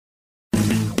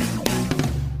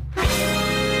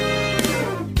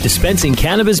Dispensing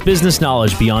cannabis business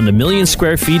knowledge beyond a million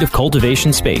square feet of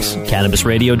cultivation space,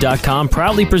 CannabisRadio.com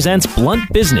proudly presents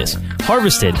Blunt Business,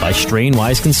 harvested by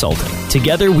Strainwise Consulting.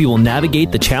 Together, we will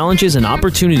navigate the challenges and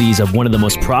opportunities of one of the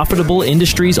most profitable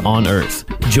industries on earth.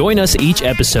 Join us each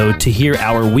episode to hear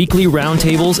our weekly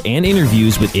roundtables and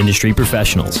interviews with industry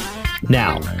professionals.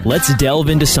 Now, let's delve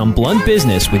into some blunt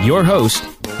business with your host.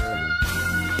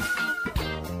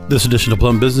 This edition of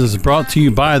Blunt Business is brought to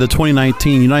you by the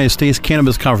 2019 United States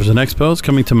Cannabis Conference and Expo. It's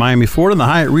coming to Miami, Florida, in the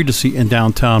Hyatt Regency in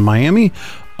downtown Miami,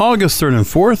 August 3rd and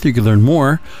 4th. You can learn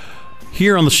more.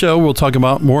 Here on the show, we'll talk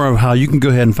about more of how you can go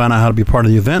ahead and find out how to be part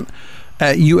of the event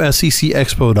at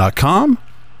usccexpo.com.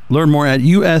 Learn more at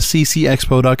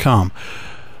usccexpo.com.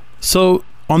 So,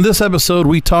 on this episode,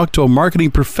 we talked to a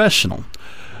marketing professional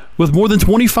with more than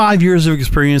 25 years of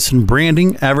experience in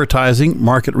branding, advertising,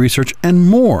 market research, and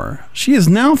more. She is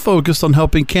now focused on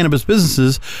helping cannabis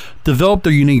businesses develop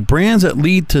their unique brands that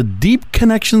lead to deep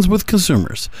connections with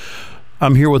consumers.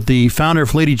 I'm here with the founder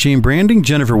of Lady Jane Branding,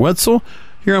 Jennifer Wetzel,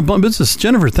 here on Blunt Business.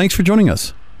 Jennifer, thanks for joining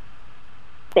us.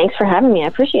 Thanks for having me. I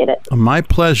appreciate it. My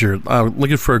pleasure.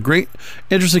 Looking for a great,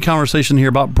 interesting conversation here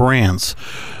about brands.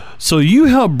 So you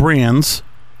help brands,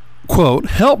 quote,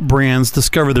 help brands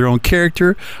discover their own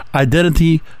character,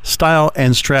 identity, style,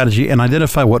 and strategy, and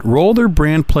identify what role their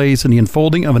brand plays in the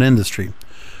unfolding of an industry.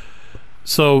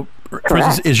 So, for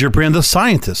instance, is your brand the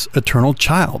scientist, eternal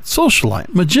child,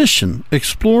 socialite, magician,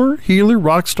 explorer, healer,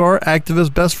 rock star,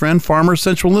 activist, best friend, farmer,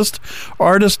 sensualist,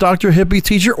 artist, doctor, hippie,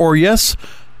 teacher, or yes,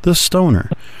 the stoner?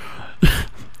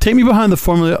 Take me behind the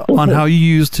formula on how you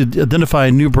use to identify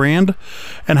a new brand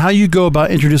and how you go about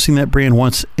introducing that brand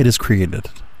once it is created.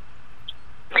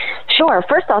 Sure.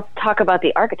 First, I'll talk about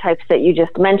the archetypes that you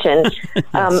just mentioned.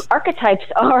 Yes. Archetypes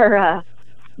are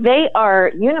they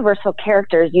are universal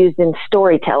characters used in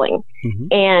storytelling,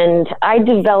 and I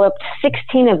developed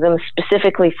 16 of them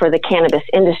specifically for the cannabis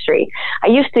industry. I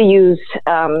used to use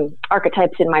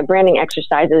archetypes in my branding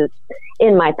exercises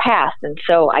in my past, and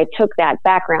so I took that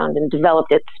background and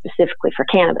developed it specifically for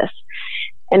cannabis.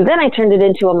 And then I turned it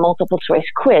into a multiple choice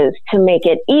quiz to make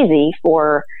it easy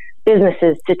for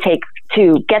businesses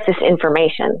to get this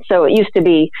information. So it used to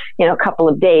be, a couple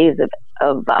of days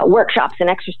of workshops and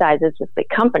exercises with big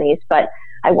companies, but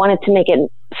I wanted to make it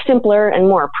simpler and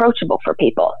more approachable for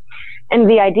people. And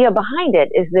the idea behind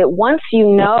it is that once you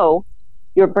know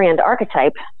your brand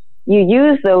archetype, you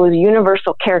use those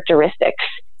universal characteristics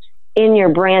in your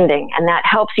branding, and that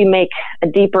helps you make a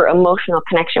deeper emotional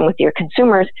connection with your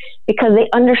consumers because they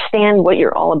understand what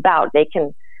you're all about. They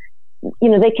can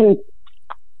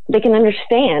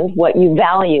understand what you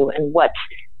value and what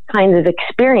kinds of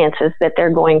experiences that they're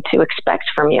going to expect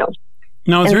from you.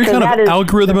 Now, is there any kind of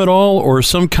algorithm at all or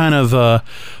some kind of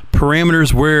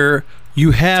parameters where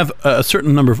you have a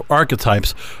certain number of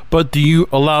archetypes, but do you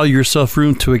allow yourself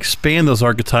room to expand those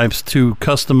archetypes to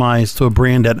customize to a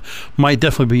brand that might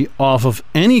definitely be off of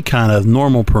any kind of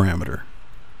normal parameter?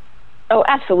 Oh,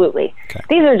 absolutely. Okay.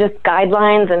 These are just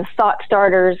guidelines and thought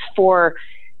starters for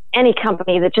any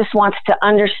company that just wants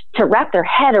to wrap their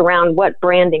head around what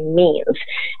branding means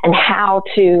and how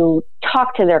to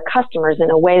talk to their customers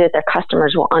in a way that their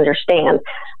customers will understand.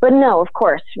 But no, of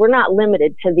course, we're not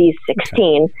limited to these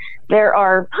 16. Okay. There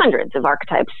are hundreds of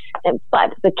archetypes,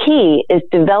 but the key is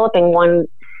developing one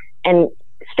and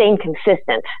staying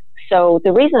consistent. So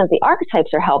the reason that the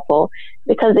archetypes are helpful,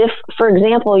 because if, for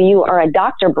example, you are a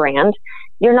doctor brand,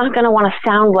 you're not going to want to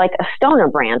sound like a stoner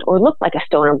brand or look like a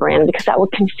stoner brand because that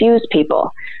would confuse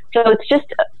people. So it's just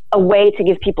a way to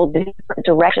give people different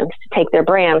directions to take their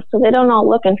brands so they don't all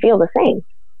look and feel the same.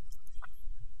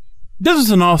 This is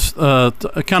an off,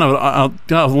 kind of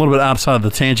a little bit outside of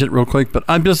the tangent real quick, but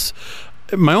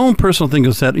my own personal thing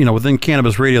is that, within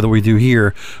Cannabis Radio that we do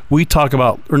here, we talk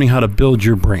about learning how to build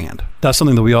your brand. That's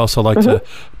something that we also like to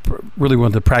really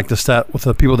want to practice that with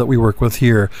the people that we work with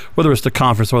here, whether it's the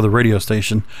conference or the radio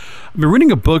station. I've been reading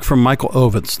a book from Michael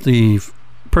Ovitz, the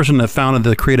person that founded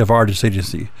the Creative Artists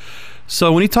Agency.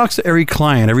 So when he talks to every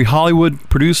client, every Hollywood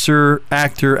producer,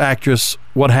 actor, actress,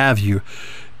 what have you,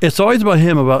 it's always about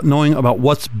him, about knowing about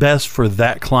what's best for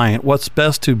that client, what's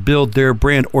best to build their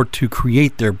brand or to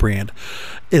create their brand.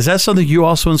 Is that something you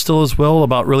also instill as well,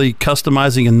 about really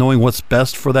customizing and knowing what's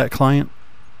best for that client?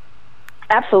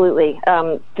 Absolutely.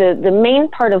 The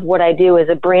main part of what I do is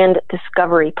a brand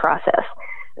discovery process.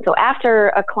 So after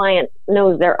a client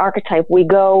knows their archetype, we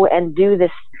go and do this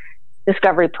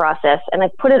discovery process. And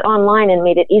I've put it online and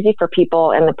made it easy for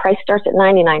people. And the price starts at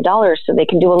 $99, so they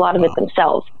can do a lot of it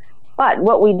themselves. But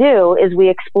what we do is we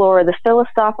explore the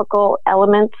philosophical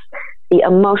elements, the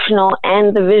emotional,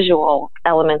 and the visual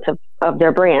elements of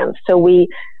their brands. So we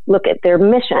look at their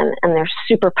mission and their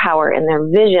superpower and their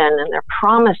vision and their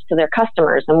promise to their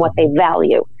customers and what they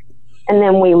value. And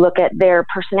then we look at their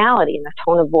personality and their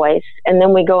tone of voice. And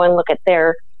then we go and look at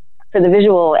for the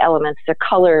visual elements, their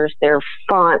colors, their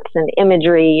fonts and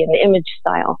imagery and image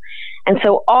style. And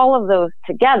so all of those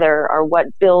together are what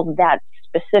build that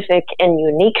specific and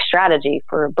unique strategy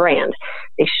for a brand.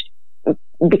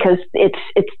 Because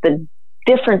it's the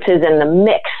differences in the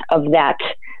mix of that,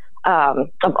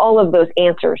 of all of those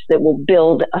answers that will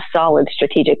build a solid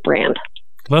strategic brand.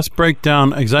 Let's break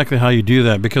down exactly how you do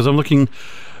that, because I'm looking,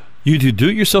 you do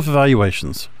it-yourself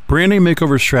evaluations, branding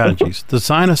makeover strategies,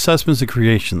 design assessments and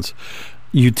creations.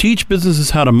 You teach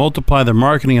businesses how to multiply their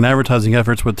marketing and advertising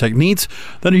efforts with techniques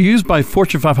that are used by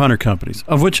Fortune 500 companies,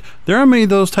 of which there are many of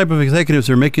those type of executives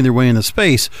that are making their way in the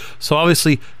space. So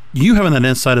obviously, you having that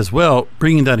insight as well,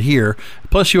 bringing that here.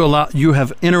 Plus, you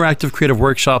have interactive creative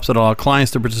workshops that allow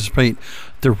clients to participate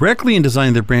directly in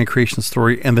designing their brand creation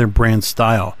story and their brand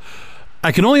style.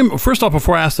 I can only, first off,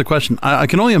 before I ask the question, I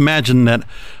can only imagine that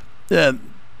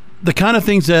the kind of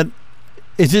things that,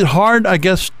 is it hard, I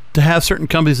guess, to have certain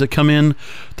companies that come in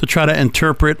to try to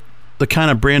interpret the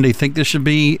kind of brand they think this should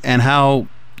be, and how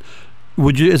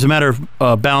would you, as a matter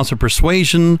of balance of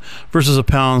persuasion versus a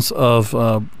balance of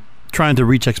trying to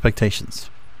reach expectations?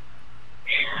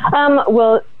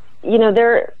 Well,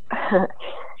 there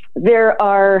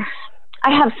are,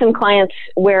 I have some clients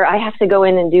where I have to go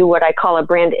in and do what I call a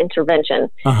brand intervention,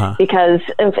 because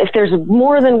if there's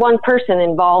more than one person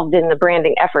involved in the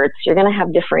branding efforts, you're going to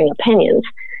have differing opinions.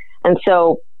 And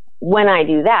so when I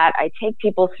do that, I take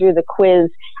people through the quiz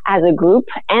as a group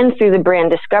and through the brand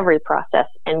discovery process.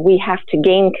 And we have to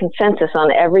gain consensus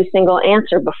on every single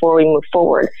answer before we move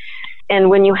forward. And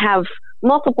when you have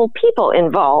multiple people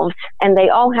involved and they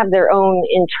all have their own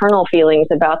internal feelings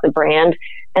about the brand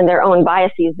and their own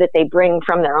biases that they bring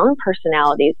from their own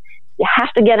personalities, you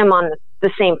have to get them on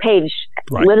the same page,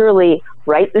 right. Literally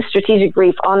write the strategic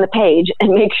brief on the page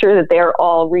and make sure that they're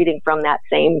all reading from that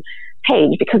same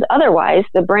page, because otherwise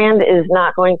the brand is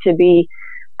not going to be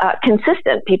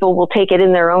consistent. People will take it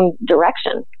in their own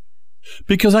direction.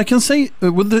 Because I can say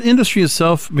with the industry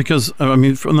itself, because I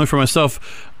mean, for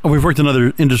myself, we've worked in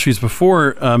other industries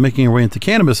before, making our way into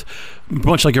cannabis,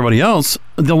 much like everybody else.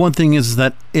 The one thing is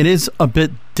that it is a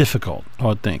bit difficult, I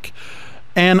would think.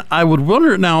 And I would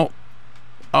wonder now,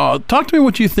 talk to me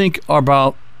what you think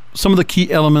about some of the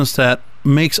key elements that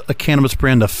makes a cannabis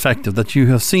brand effective that you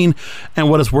have seen, and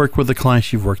what has worked with the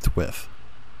clients you've worked with.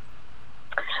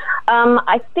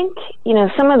 I think,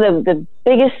 some of the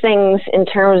biggest things in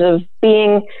terms of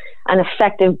being an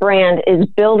effective brand is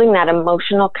building that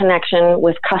emotional connection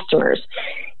with customers.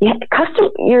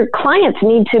 Your clients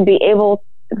need to be able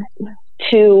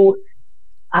to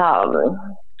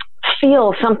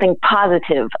feel something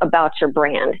positive about your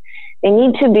brand. They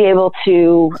need to be able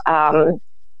to,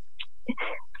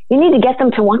 you need to get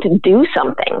them to want to do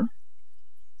something.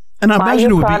 And I imagine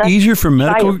it would be easier for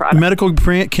medical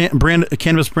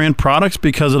cannabis brand products,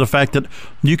 because of the fact that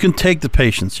you can take the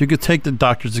patients, you can take the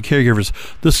doctors, the caregivers.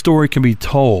 The story can be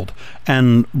told,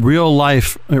 and real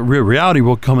reality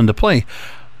will come into play.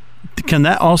 Can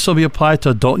that also be applied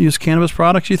to adult use cannabis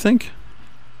products, you think?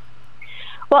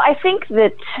 Well, I think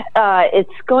that it's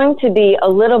going to be a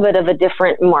little bit of a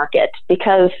different market,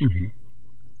 because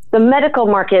the medical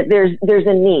market, there's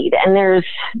a need, and there's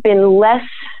been less,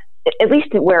 at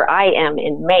least where I am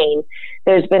in Maine,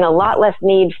 there's been a lot less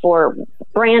need for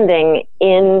branding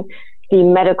in the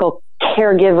medical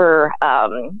caregiver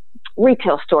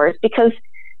retail stores, because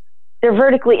they're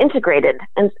vertically integrated,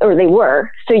 or they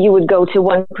were. So you would go to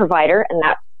one provider, and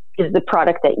that is the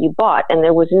product that you bought, and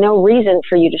there was no reason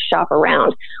for you to shop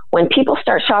around. When people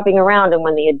start shopping around, and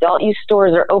when the adult use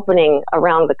stores are opening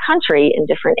around the country in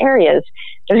different areas,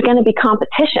 there's going to be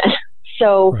competition.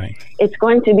 So It's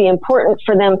going to be important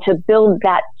for them to build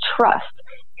that trust,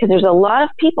 because there's a lot of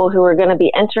people who are going to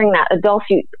be entering that adult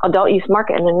use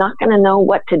market, and they're not going to know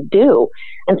what to do.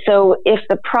 And so if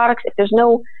there's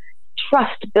no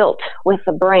trust built with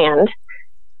the brand,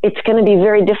 it's going to be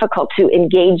very difficult to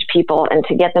engage people and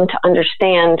to get them to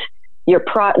understand the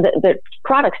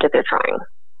products that they're trying.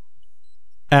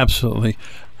 Absolutely.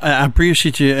 I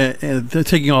appreciate you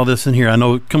taking all this in here. I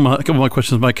know a couple of my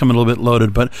questions might come in a little bit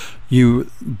loaded, but you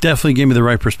definitely gave me the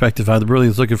right perspective. I really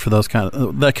was looking for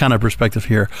that kind of perspective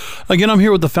here. Again, I'm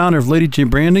here with the founder of Lady J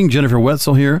Branding, Jennifer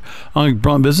Wetzel, here on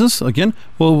Blunt Business. Again,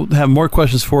 we'll have more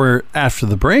questions for her after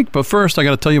the break, but first I got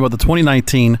to tell you about the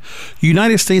 2019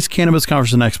 United States Cannabis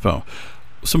Conference and Expo.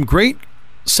 Some great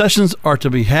sessions are to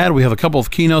be had. We have a couple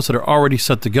of keynotes that are already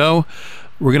set to go.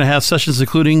 We're going to have sessions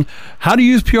including how to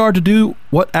use PR to do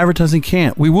what advertising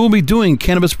can't. We will be doing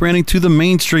cannabis branding to the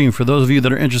mainstream for those of you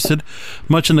that are interested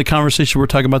much in the conversation we're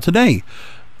talking about today.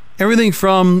 Everything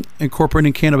from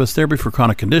incorporating cannabis therapy for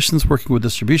chronic conditions, working with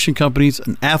distribution companies,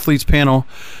 an athletes panel.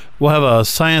 We'll have a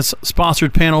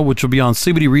science-sponsored panel, which will be on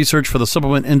CBD research for the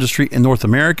supplement industry in North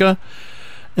America,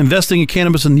 investing in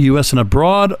cannabis in the U.S. and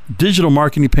abroad, digital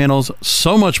marketing panels,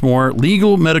 so much more,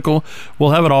 legal, medical.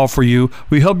 We'll have it all for you.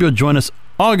 We hope you'll join us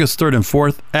August 3rd and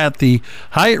 4th at the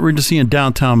Hyatt Regency in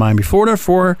downtown Miami, Florida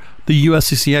for the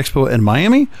USCC Expo in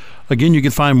Miami. Again, you can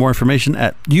find more information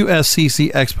at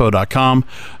usccexpo.com,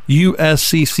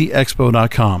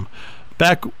 usccexpo.com.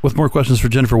 Back with more questions for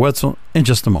Jennifer Wetzel in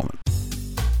just a moment.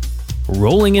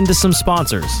 Rolling into some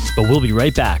sponsors, but we'll be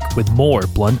right back with more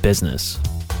Blunt Business.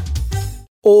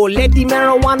 Oh, let the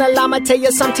marijuana llama tell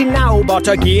you something now about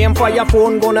a game for your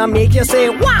phone gonna make you say,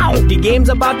 wow! The game's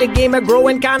about the game of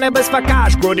growing cannabis for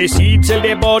cash. Grow the seed, sell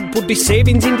the bud, put the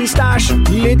savings in the stash.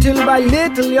 Little by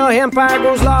little, your empire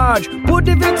grows large. Put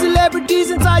the big celebrities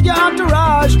inside your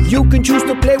entourage. You can choose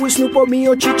to play with Snoop or me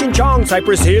or Cheech and Chong,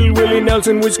 Cypress Hill, Willie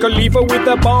Nelson, Wiz Khalifa with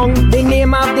a bong. The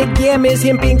name of the game is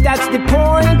Hemp Inc., that's the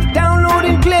point. Download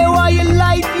and play while you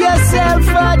light yourself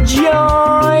a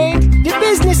joint. The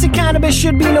business of cannabis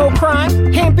should be no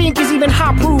crime. Hemp Inc. is even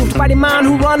hot-proofed by the man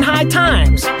who run High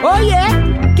Times. Oh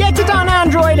yeah? Get it on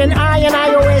Android and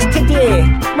iOS today.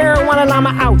 Marijuana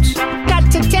llama out.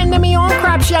 Got to tend to me own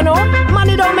crops, you know.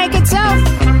 Money don't make itself.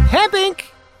 Hemp Inc.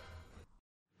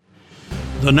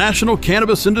 The National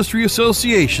Cannabis Industry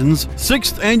Association's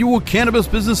 6th Annual Cannabis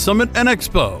Business Summit and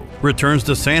Expo returns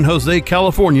to San Jose,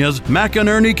 California's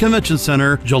McInerney Convention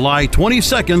Center July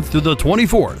 22nd through the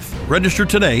 24th. Register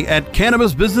today at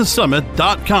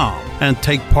CannabisBusinessSummit.com and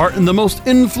take part in the most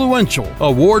influential,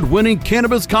 award-winning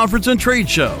cannabis conference and trade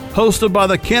show hosted by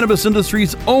the cannabis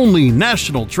industry's only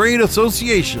national trade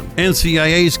association.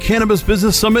 NCIA's Cannabis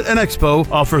Business Summit and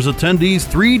Expo offers attendees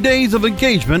 3 days of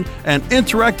engagement and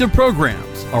interactive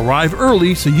programs. Arrive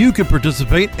early so you can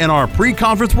participate in our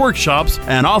pre-conference workshops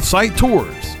and off-site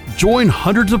tours. Join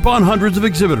hundreds upon hundreds of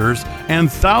exhibitors and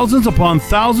thousands upon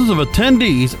thousands of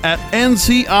attendees at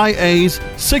NCIA's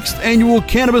 6th Annual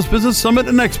Cannabis Business Summit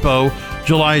and Expo,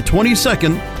 July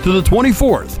 22nd to the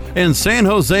 24th in San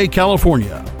Jose,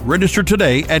 California. Register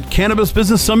today at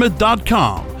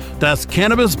CannabisBusinessSummit.com. That's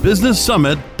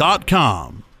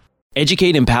CannabisBusinessSummit.com.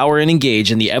 Educate, empower, and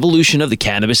engage in the evolution of the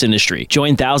cannabis industry.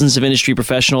 Join thousands of industry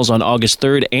professionals on August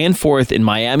 3rd and 4th in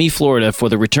Miami, Florida for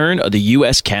the return of the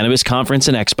U.S. Cannabis Conference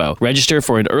and Expo. Register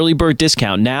for an early bird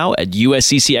discount now at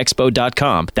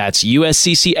usccexpo.com. That's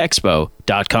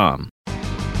usccexpo.com.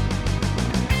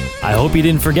 I hope you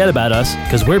didn't forget about us,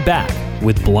 because we're back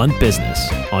with Blunt Business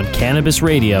on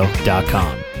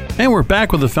CannabisRadio.com. And we're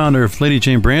back with the founder of Lady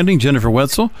Jane Branding, Jennifer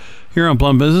Wetzel, here on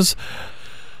Blunt Business.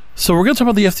 So we're going to talk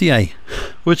about the FDA,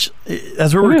 which,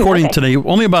 as we're recording today,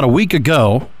 only about a week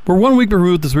ago, we're 1 week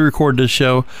removed as we recorded this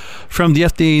show from the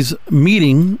FDA's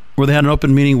meeting, where they had an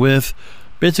open meeting with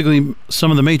basically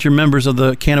some of the major members of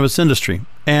the cannabis industry.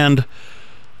 And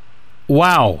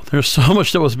wow, there's so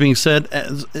much that was being said.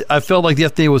 I felt like the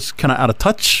FDA was kind of out of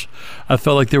touch. I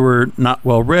felt like they were not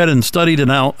well read and studied. And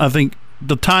now I think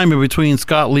the time in between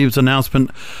Scott Lieb's announcement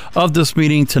of this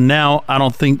meeting to now, I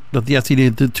don't think that the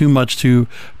FDA did too much to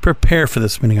prepare for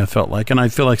this meeting, I felt like. And I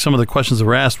feel like some of the questions that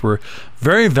were asked were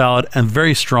very valid and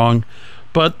very strong,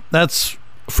 but that's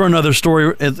for another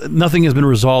story. Nothing has been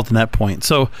resolved in that point.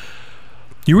 So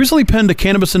you recently penned a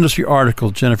cannabis industry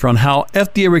article, Jennifer, on how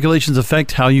FDA regulations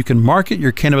affect how you can market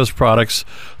your cannabis products,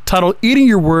 titled Eating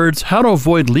Your Words, How to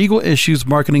Avoid Legal Issues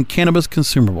Marketing Cannabis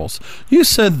Consumables. You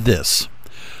said this: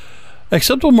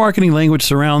 acceptable marketing language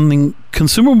surrounding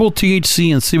consumable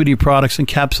THC and CBD products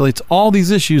encapsulates all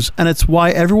these issues, and it's why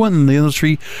everyone in the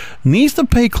industry needs to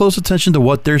pay close attention to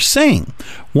what they're saying.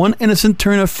 One innocent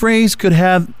turn of phrase could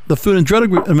have the Food and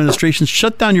Drug Administration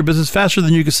shut down your business faster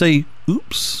than you could say,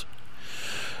 oops.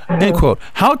 End quote.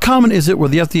 How common is it where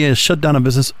the FDA has shut down a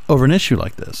business over an issue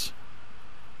like this?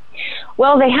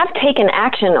 Well, they have taken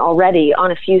action already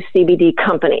on a few CBD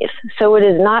companies, so it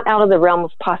is not out of the realm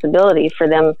of possibility for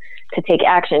them to take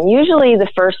action. Usually the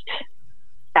first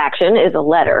action is a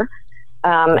letter,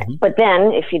 but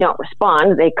then if you don't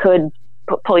respond, they could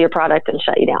pull your product and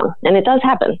shut you down. And it does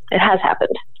happen. It has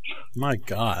happened. My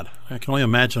God, I can only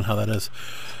imagine how that is.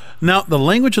 Now, the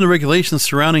language and the regulations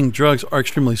surrounding drugs are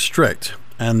extremely strict.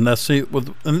 And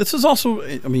and this is also,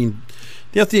 I mean,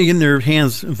 the FDA getting their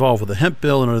hands involved with the hemp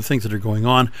bill and other things that are going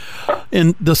on.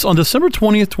 On December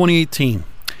 20th, 2018,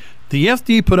 the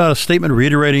FDA put out a statement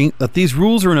reiterating that these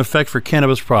rules are in effect for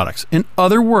cannabis products. In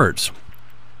other words,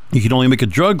 You can only make a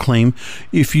drug claim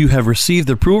if you have received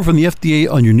approval from the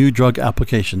FDA on your new drug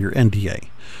application, your NDA.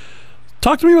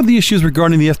 Talk to me about the issues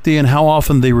regarding the FDA and how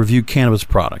often they review cannabis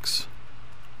products.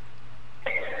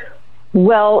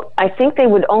 Well, I think they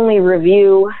would only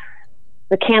review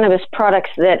the cannabis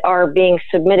products that are being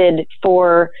submitted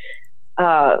for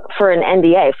an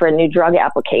NDA, for a new drug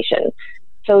application.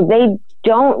 So they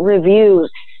don't review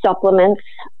supplements,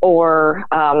 or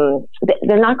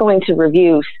they're not going to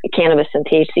review cannabis and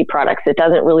THC products. It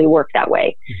doesn't really work that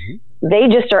way. Mm-hmm. They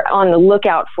just are on the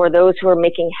lookout for those who are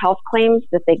making health claims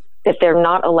that they're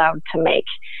not allowed to make.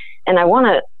 And I want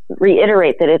to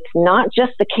reiterate that it's not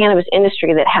just the cannabis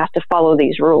industry that has to follow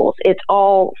these rules. It's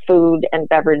all food and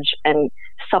beverage and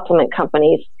supplement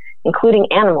companies, including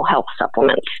animal health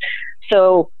supplements.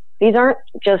 So these aren't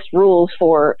just rules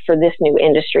for this new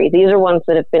industry. These are ones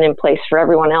that have been in place for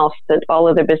everyone else that all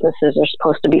other businesses are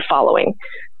supposed to be following.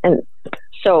 And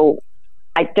so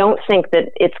I don't think that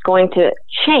it's going to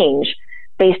change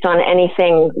based on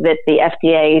anything that the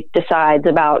FDA decides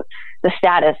about the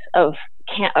status of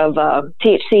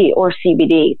THC or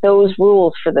CBD. Those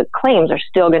rules for the claims are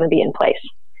still going to be in place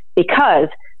because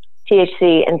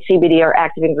THC and CBD are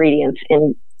active ingredients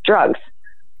in drugs.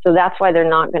 So that's why they're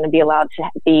not going to be allowed to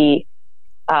be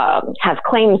have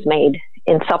claims made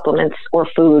in supplements or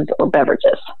foods or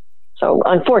beverages. So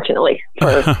unfortunately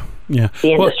for the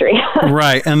industry. Well,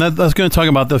 right. And that's going to talk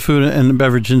about the food and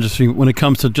beverage industry when it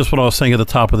comes to just what I was saying at the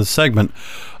top of the segment.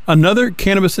 Another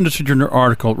Cannabis Industry Journal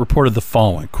article reported the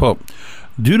following, quote,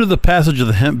 due to the passage of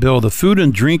the hemp bill, the food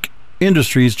and drink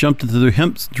industries jumped into the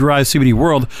hemp-derived CBD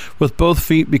world with both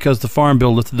feet because the Farm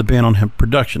Bill lifted the ban on hemp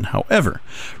production. However,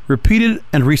 repeated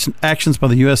and recent actions by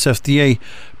the U.S. FDA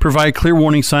provide clear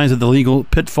warning signs that the legal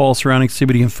pitfalls surrounding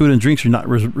CBD in food and drinks are not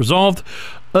resolved.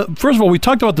 First of all, we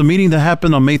talked about the meeting that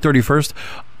happened on May 31st.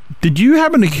 Did you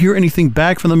happen to hear anything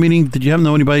back from the meeting? Did you happen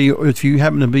to know anybody, or if you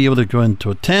happen to be able to go in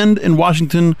to attend in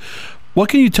Washington? What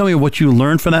can you tell me what you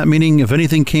learned from that meeting, if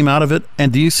anything came out of it?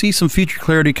 And do you see some future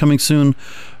clarity coming soon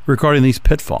regarding these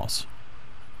pitfalls?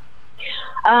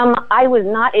 I was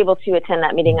not able to attend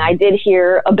that meeting. I did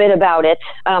hear a bit about it.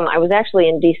 I was actually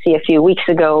in D.C. a few weeks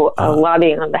ago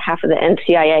lobbying on behalf of the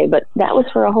NCIA, but that was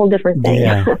for a whole different thing.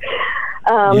 Yeah,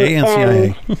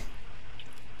 NCIA.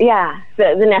 Yeah,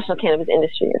 the National Cannabis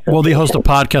Industry Association. Well, they host a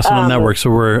podcast on the network, so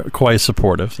we're quite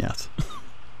supportive, yes.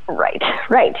 Right.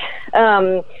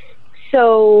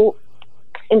 So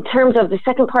in terms of the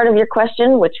second part of your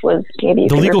question, which was maybe you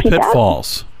the can legal repeat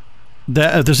pitfalls,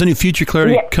 that if there's any future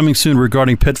clarity coming soon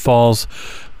regarding pitfalls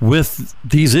with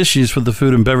these issues with the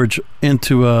food and beverage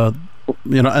into, and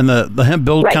the hemp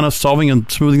bill kind of solving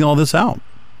and smoothing all this out.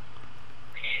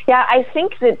 Yeah, I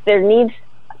think that there needs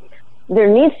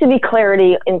to be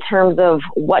clarity in terms of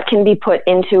what can be put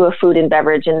into a food and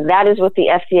beverage, and that is what the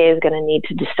FDA is going to need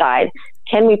to decide.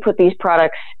 Can we put these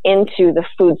products into the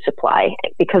food supply?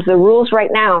 Because the rules right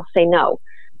now say no.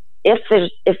 If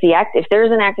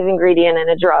there's an active ingredient in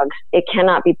a drug, it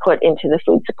cannot be put into the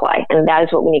food supply, and that is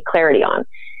what we need clarity on.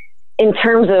 In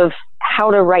terms of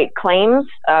how to write claims,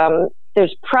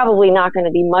 there's probably not going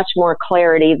to be much more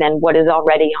clarity than what is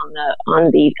already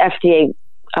on the FDA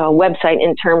website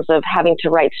in terms of having to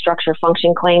write structure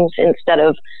function claims instead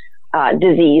of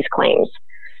disease claims.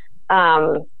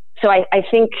 So I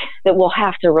think that we'll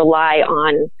have to rely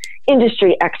on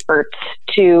industry experts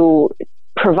to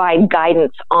provide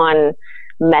guidance on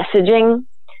messaging.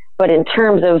 But in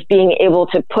terms of being able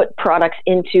to put products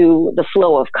into the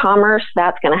flow of commerce,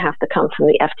 that's going to have to come from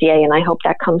the FDA, and I hope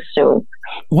that comes soon.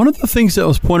 One of the things that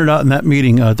was pointed out in that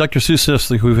meeting, Dr. Sue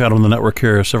Sisley, who we've had on the network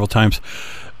here several times,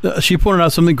 she pointed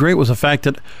out something great was the fact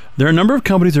that there are a number of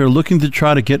companies that are looking to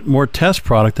try to get more test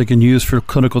product they can use for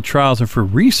clinical trials and for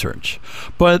research.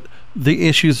 But the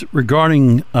issues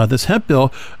regarding this hemp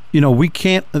bill,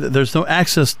 there's no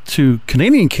access to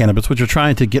Canadian cannabis, which we're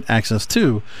trying to get access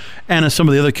to. And in some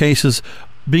of the other cases,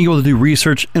 being able to do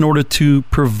research in order to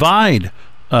provide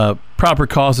proper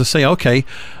cause to say, okay,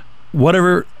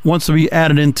 whatever wants to be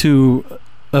added into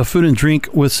food and drink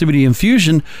with CBD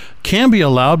infusion can be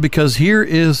allowed because here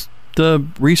is the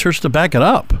research to back it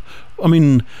up. I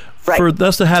mean, for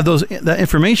us to have that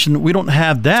information, we don't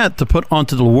have that to put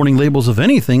onto the warning labels of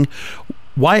anything.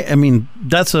 Why? I mean,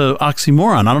 that's a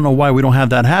oxymoron. I don't know why we don't have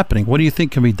that happening. What do you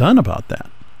think can be done about that?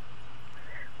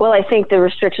 Well, I think the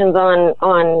restrictions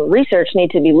on research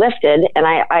need to be lifted, and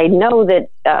I know that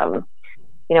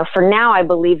for now, I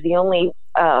believe the only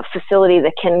facility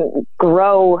that can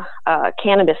grow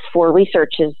cannabis for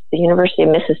research is the University of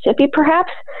Mississippi,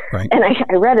 perhaps. Right. And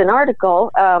I read an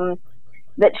article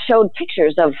that showed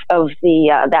pictures of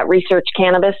the that research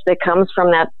cannabis that comes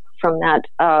from that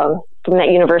from that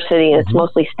university, and it's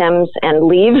mostly stems and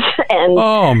leaves, and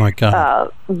oh my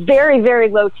God, very, very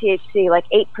low THC, like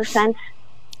 8%,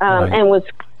 Right. and was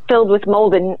filled with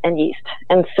mold and yeast.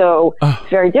 And so it's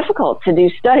very difficult to do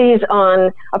studies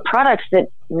on a product that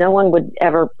no one would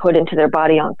ever put into their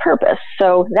body on purpose.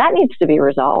 So that needs to be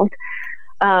resolved.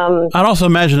 I'd also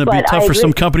imagine it'd be tough for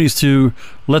some companies to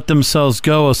let themselves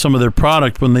go of some of their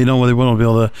product when they know whether they want to be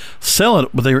able to sell it,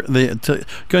 but they to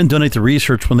go and donate the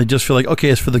research when they just feel like, okay,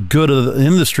 it's for the good of the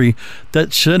industry.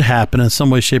 That should happen in some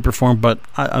way, shape, or form. But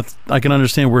I can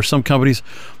understand where some companies,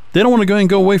 they don't want to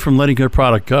go away from letting their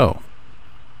product go.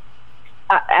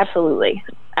 Absolutely.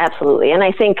 And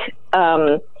I think,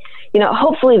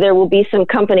 hopefully there will be some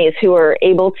companies who are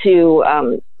able to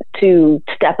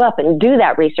step up and do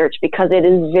that research, because it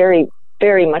is very,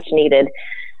 very much needed.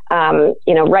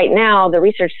 Right now the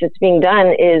research that's being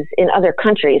done is in other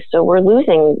countries, so we're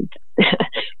losing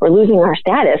our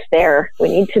status there. We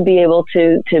need to be able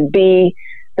to be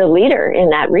the leader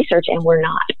in that research, and we're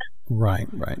not. Right,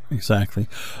 exactly.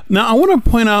 Now I want to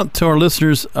point out to our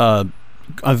listeners,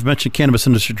 I've mentioned Cannabis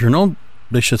Industry Journal.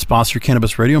 They should sponsor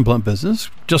Cannabis Radio and Blunt Business,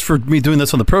 just for me doing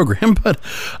this on the program. But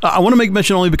I want to make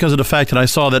mention only because of the fact that I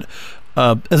saw that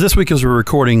as this week as we're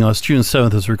recording, June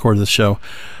 7th as we record this show,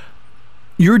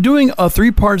 you're doing a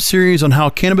 3-part series on how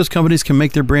cannabis companies can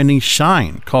make their branding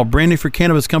shine, called Branding for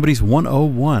Cannabis Companies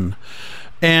 101.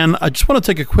 And I just want to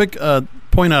take a quick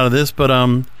point out of this, but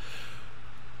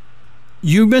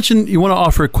you mentioned you want to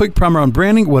offer a quick primer on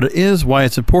branding, what it is, why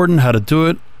it's important, how to do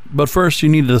it. But first, you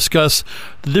need to discuss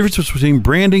the difference between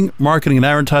branding, marketing, and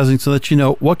advertising so that you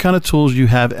know what kind of tools you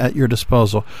have at your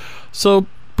disposal. So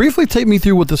briefly take me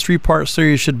through what this 3-part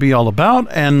series should be all about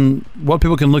and what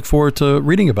people can look forward to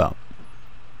reading about.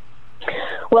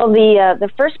 Well, the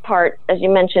first part, as you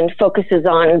mentioned, focuses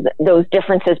on those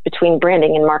differences between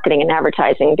branding and marketing and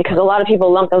advertising, because a lot of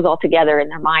people lump those all together in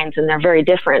their minds, and they're very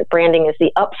different. Branding is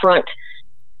the upfront,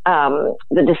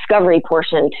 the discovery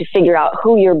portion to figure out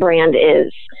who your brand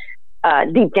is,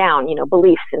 deep down,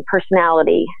 beliefs and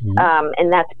personality.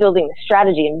 And that's building the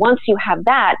strategy. And once you have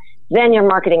that, then your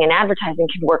marketing and advertising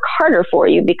can work harder for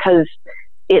you, because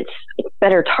it's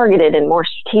better targeted and more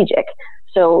strategic.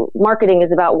 So marketing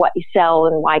is about what you sell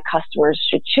and why customers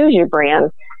should choose your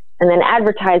brand. And then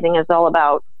advertising is all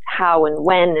about how and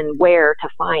when and where to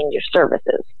find your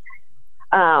services.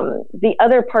 The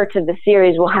other parts of the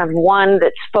series will have one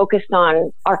that's focused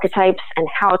on archetypes and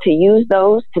how to use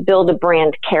those to build a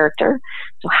brand character.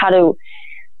 So how to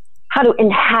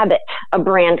inhabit a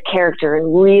brand character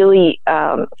and really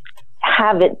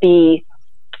have it be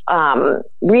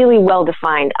really well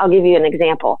defined. I'll give you an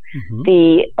example.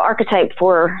 The archetype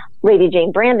for Lady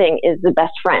Jane branding is the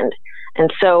best friend.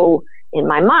 And so in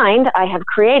my mind, I have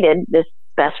created this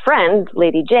best friend,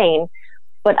 Lady Jane,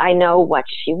 but I know what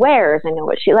she wears. I know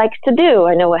what she likes to do.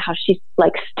 I know how she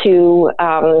likes to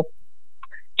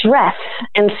dress.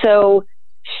 And so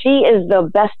she is the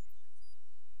best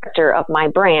character of my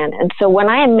brand. And so when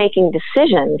I am making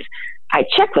decisions, I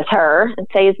check with her and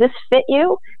say, "Does this fit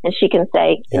you?" And she can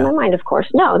say, in my mind, of course,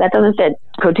 "No, that doesn't fit.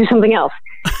 Go do something else."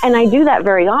 And I do that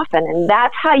very often. And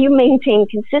that's how you maintain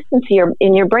consistency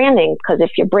in your branding. Because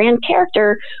if your brand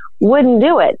character wouldn't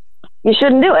do it, you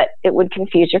shouldn't do it. It would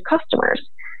confuse your customers.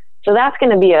 So that's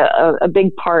going to be a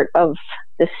big part of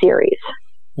the series.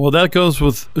 Well, that goes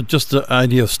with just the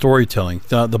idea of storytelling.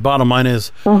 The bottom line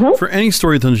is, for any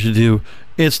storytelling you do,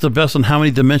 it's the best on how many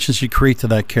dimensions you create to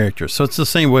that character. So it's the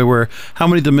same way where how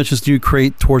many dimensions do you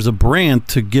create towards a brand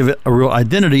to give it a real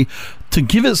identity, to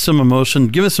give it some emotion,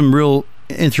 give it some real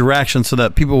interaction so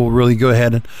that people will really go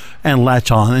ahead and latch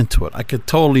on into it. I could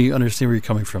totally understand where you're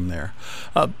coming from there.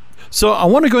 So I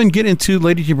want to go and get into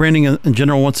Lady Jane branding in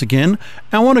general once again.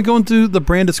 I want to go into the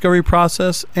brand discovery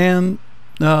process and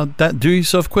that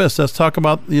do-yourself quiz. Let's talk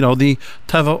about the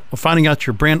type of finding out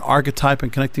your brand archetype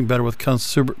and connecting better with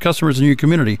customers in your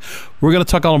community. We're going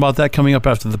to talk all about that coming up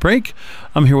after the break.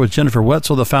 I'm here with Jennifer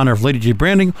Wetzel, the founder of Lady Jane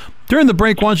Branding. During the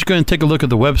break, why don't you go and take a look at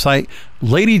the website,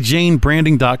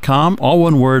 ladyjanebranding.com, all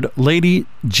one word,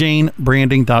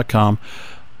 ladyjanebranding.com.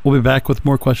 We'll be back with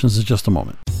more questions in just a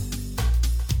moment.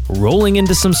 Rolling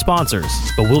into some sponsors,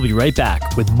 but we'll be right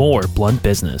back with more Blunt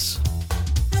Business.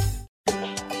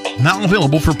 Now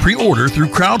available for pre-order through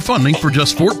crowdfunding for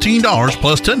just $14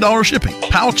 plus $10 shipping.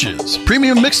 Pouches,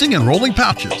 premium mixing and rolling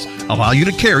pouches, allow you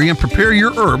to carry and prepare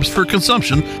your herbs for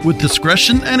consumption with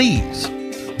discretion and ease.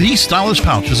 These stylish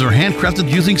pouches are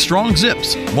handcrafted using strong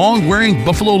zips, long-wearing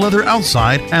buffalo leather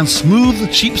outside, and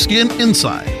smooth sheepskin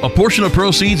inside. A portion of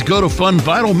proceeds go to fund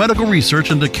vital medical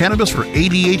research into cannabis for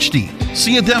ADHD.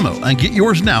 See a demo and get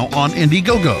yours now on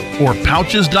Indiegogo or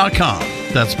Pouches.com.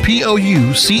 That's POUCHZ.com.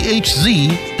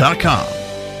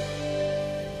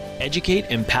 Educate,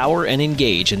 empower, and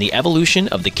engage in the evolution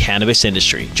of the cannabis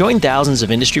industry. Join thousands of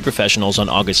industry professionals on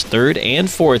August 3rd and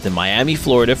 4th in Miami,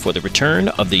 Florida for the return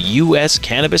of the U.S.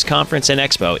 Cannabis Conference and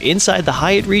Expo inside the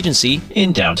Hyatt Regency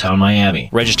in downtown Miami.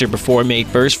 Register before May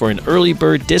 1st for an early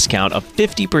bird discount of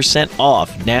 50%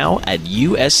 off now at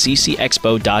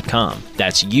usccexpo.com.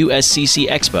 That's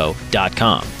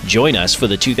usccexpo.com. Join us for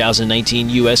the 2019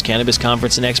 U.S. Cannabis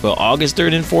Conference and Expo August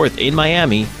 3rd and 4th in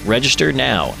Miami. Register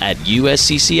now at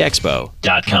usccexpo.com.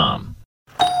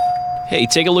 Hey,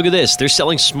 take a look at this. They're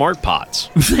selling smart pots.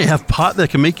 They have pot that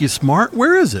can make you smart?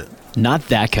 Where is it? Not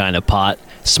that kind of pot.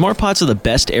 Smart pots are the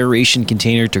best aeration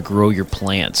container to grow your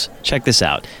plants. Check this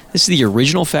out. This is the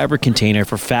original fabric container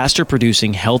for faster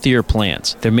producing, healthier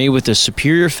plants. They're made with a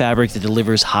superior fabric that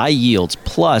delivers high yields.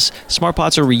 Plus, smart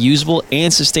pots are reusable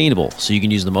and sustainable, so you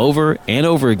can use them over and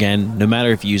over again, no matter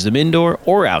if you use them indoor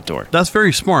or outdoor. That's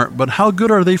very smart, but how good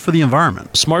are they for the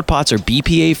environment? Smart pots are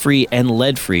BPA-free and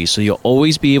lead-free, so you'll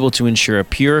always be able to ensure a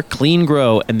pure, clean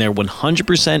grow, and they're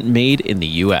 100% made in the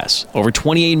U.S. Over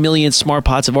 28 million smart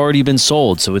pots have already been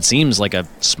sold, so it seems like a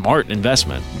smart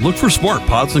investment. Look for smart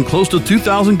pots in close to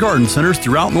 2,000 garden centers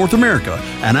throughout North America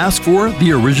and ask for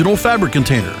the original fabric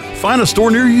container. Find a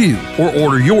store near you or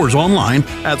order yours online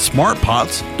at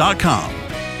smartpots.com.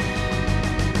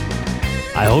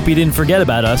 I hope you didn't forget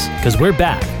about us, because we're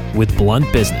back with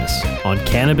Blunt Business on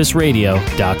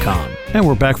CannabisRadio.com. And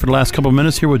we're back for the last couple of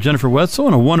minutes here with Jennifer Wetzel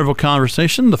and a wonderful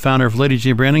conversation, the founder of Lady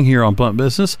J Branding here on Blunt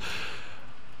Business.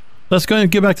 Let's go ahead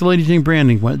and get back to Lady J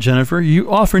Branding, Jennifer.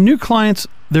 You offer new clients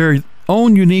their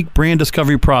own unique brand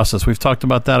discovery process. We've talked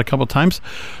about that a couple of times.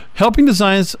 Helping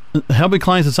clients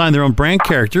design their own brand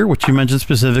character, which you mentioned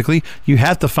specifically. You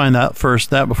have to find out first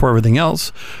that before everything else,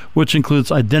 which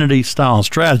includes identity, style, and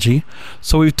strategy.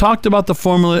 So we've talked about the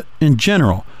formula in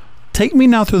general. Take me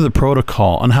now through the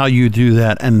protocol on how you do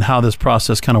that and how this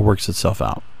process kind of works itself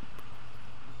out.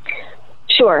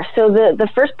 Sure. So the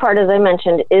first part, as I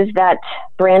mentioned, is that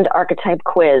brand archetype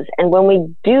quiz. And when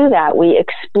we do that, we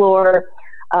explore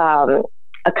a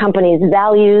company's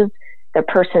values, their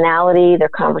personality, their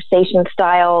conversation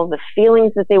style, the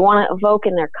feelings that they want to evoke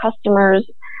in their customers,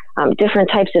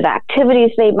 different types of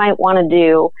activities they might want to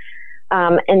do.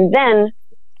 And then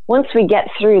once we get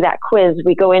through that quiz,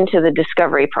 we go into the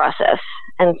discovery process.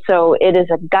 And so it is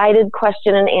a guided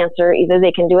question and answer. Either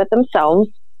they can do it themselves,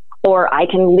 or I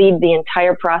can lead the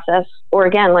entire process. Or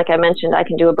again, like I mentioned, I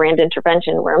can do a brand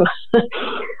intervention where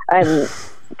I'm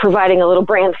providing a little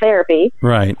brand therapy.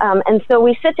 Right. And so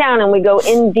we sit down and we go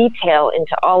in detail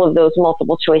into all of those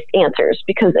multiple choice answers,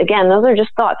 because again, those are just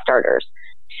thought starters.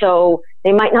 So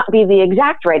they might not be the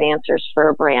exact right answers for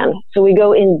a brand. So we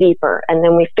go in deeper, and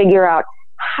then we figure out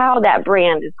how that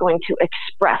brand is going to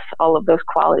express all of those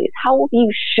qualities. How will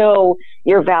you show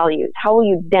your values? How will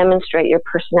you demonstrate your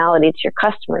personality to your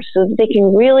customers so that they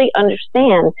can really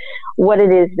understand what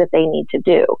it is that they need to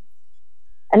do?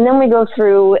 And then we go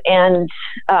through and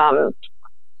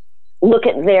look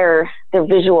at their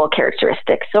visual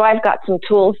characteristics. So I've got some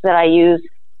tools that I use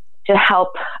to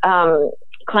help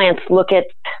clients look at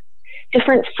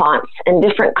different fonts and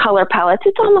different color palettes.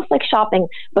 It's almost like shopping,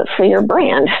 but for your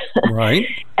brand. Right.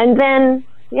 And then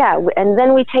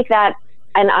we take that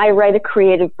and I write a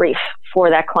creative brief for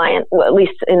that client, well, at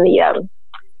least in the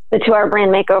 2-hour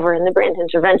brand makeover and the brand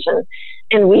intervention.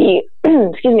 And we,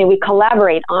 we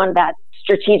collaborate on that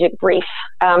strategic brief,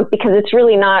 because it's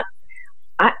really not,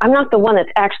 I'm not the one that's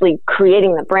actually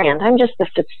creating the brand. I'm just the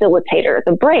facilitator.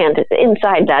 The brand is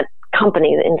inside that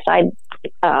company, inside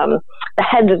the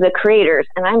heads of the creators,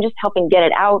 and I'm just helping get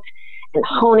it out and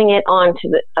honing it on to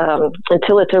the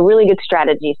until it's a really good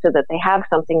strategy so that they have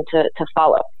something to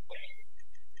follow.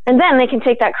 And then they can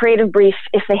take that creative brief.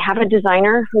 If they have a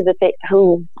designer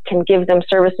who can give them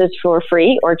services for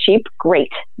free or cheap,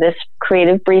 great. This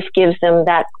creative brief gives them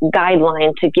that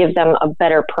guideline to give them a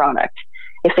better product.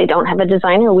 If they don't have a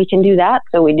designer, we can do that.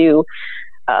 So we do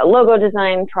logo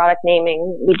design, product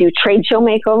naming. We do trade show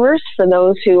makeovers for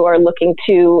those who are looking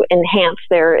to enhance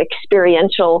their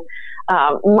experiential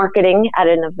marketing at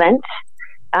an event.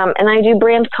 And I do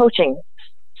brand coaching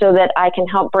so that I can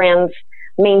help brands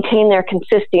maintain their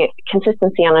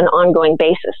consistency on an ongoing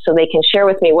basis, so they can share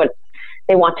with me what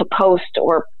they want to post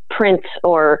or print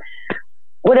or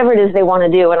whatever it is they want to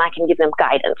do, and I can give them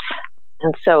guidance.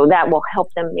 And so that will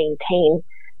help them maintain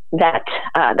that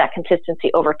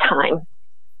consistency over time.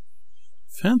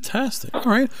 Fantastic. All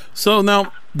right. So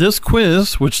now this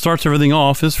quiz, which starts everything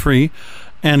off, is free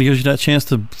and gives you that chance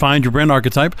to find your brand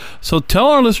archetype. So tell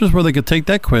our listeners where they could take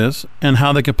that quiz and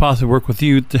how they could possibly work with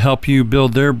you to help you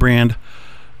build their brand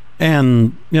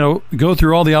and, go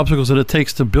through all the obstacles that it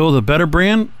takes to build a better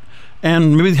brand,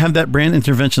 and maybe have that brand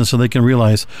intervention so they can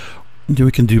realize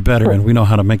we can do better, and we know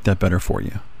how to make that better for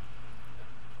you.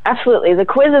 Absolutely. The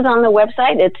quiz is on the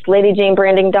website. It's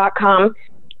ladyjanebranding.com.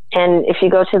 And if you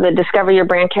go to the Discover Your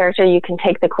Brand Character, you can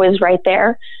take the quiz right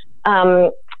there.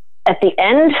 At the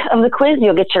end of the quiz,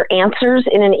 you'll get your answers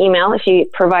in an email if you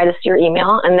provide us your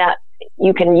email, and that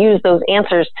you can use those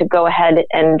answers to go ahead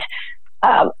and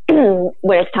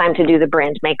when it's time to do the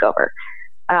brand makeover.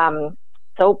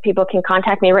 So people can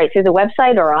contact me right through the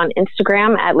website or on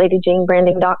Instagram at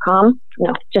ladyjanebranding.com.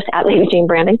 No, just at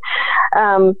ladyjanebranding.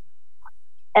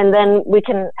 And then we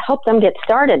can help them get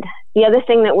started. The other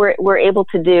thing that we're able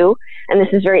to do, and this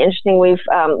is very interesting,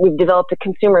 we've developed a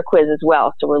consumer quiz as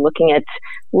well. So we're looking at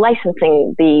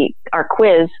licensing our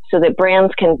quiz so that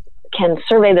brands can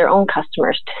survey their own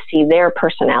customers to see their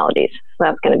personalities. So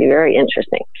that's going to be very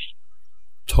interesting.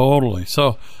 Totally.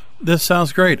 So this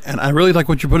sounds great, and I really like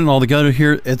what you're putting all together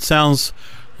here. It sounds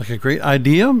like a great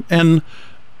idea, and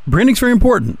branding's very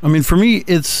important. I mean, for me,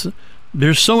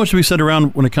 there's so much to be said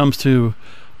around when it comes to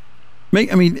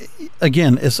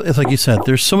again, it's like you said,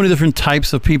 there's so many different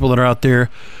types of people that are out there.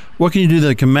 What can you do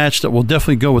that can match, that will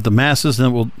definitely go with the masses, and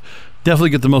that will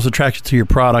definitely get the most attraction to your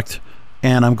product?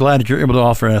 And I'm glad that you're able to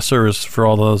offer a service for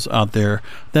all those out there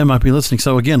that might be listening.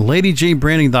 So again,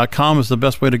 ladyjbranding.com is the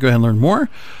best way to go ahead and learn more.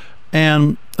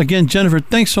 And again, Jennifer,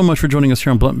 thanks so much for joining us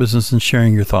here on Blunt Business and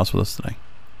sharing your thoughts with us today.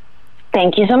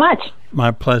 Thank you so much.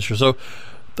 My pleasure. So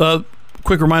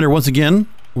quick reminder once again,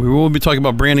 we will be talking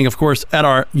about branding, of course, at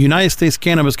our United States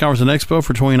Cannabis Conference and Expo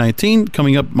for 2019,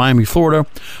 coming up Miami, Florida,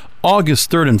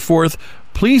 August 3rd and 4th.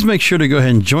 Please make sure to go ahead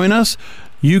and join us.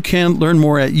 You can learn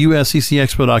more at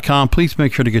usccexpo.com. Please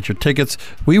make sure to get your tickets.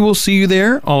 We will see you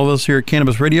there, all of us here at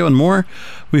Cannabis Radio and more.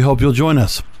 We hope you'll join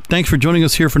us. Thanks for joining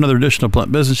us here for another edition of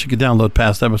Blunt Business. You can download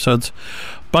past episodes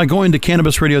by going to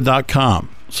cannabisradio.com.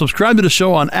 Subscribe to the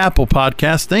show on Apple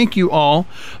Podcasts. Thank you all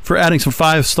for adding some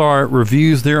 5-star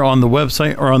reviews there on the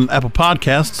website or on Apple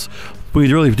Podcasts.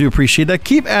 We really do appreciate that.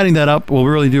 Keep adding that up. We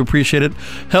really do appreciate it.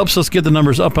 Helps us get the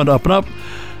numbers up and up and up.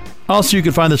 Also, you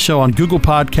can find the show on Google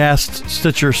Podcasts,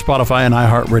 Stitcher, Spotify, and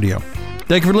iHeartRadio.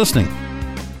 Thank you for listening.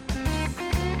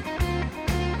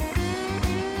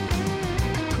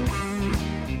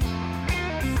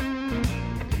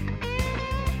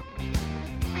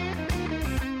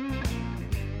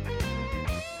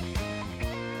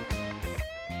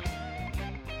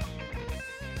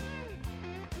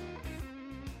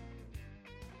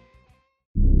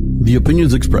 The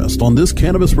opinions expressed on this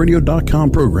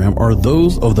CannabisRadio.com program are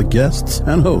those of the guests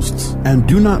and hosts and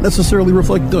do not necessarily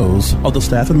reflect those of the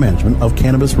staff and management of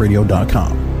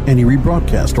CannabisRadio.com. Any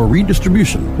rebroadcast or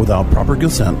redistribution without proper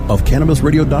consent of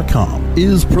CannabisRadio.com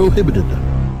is prohibited.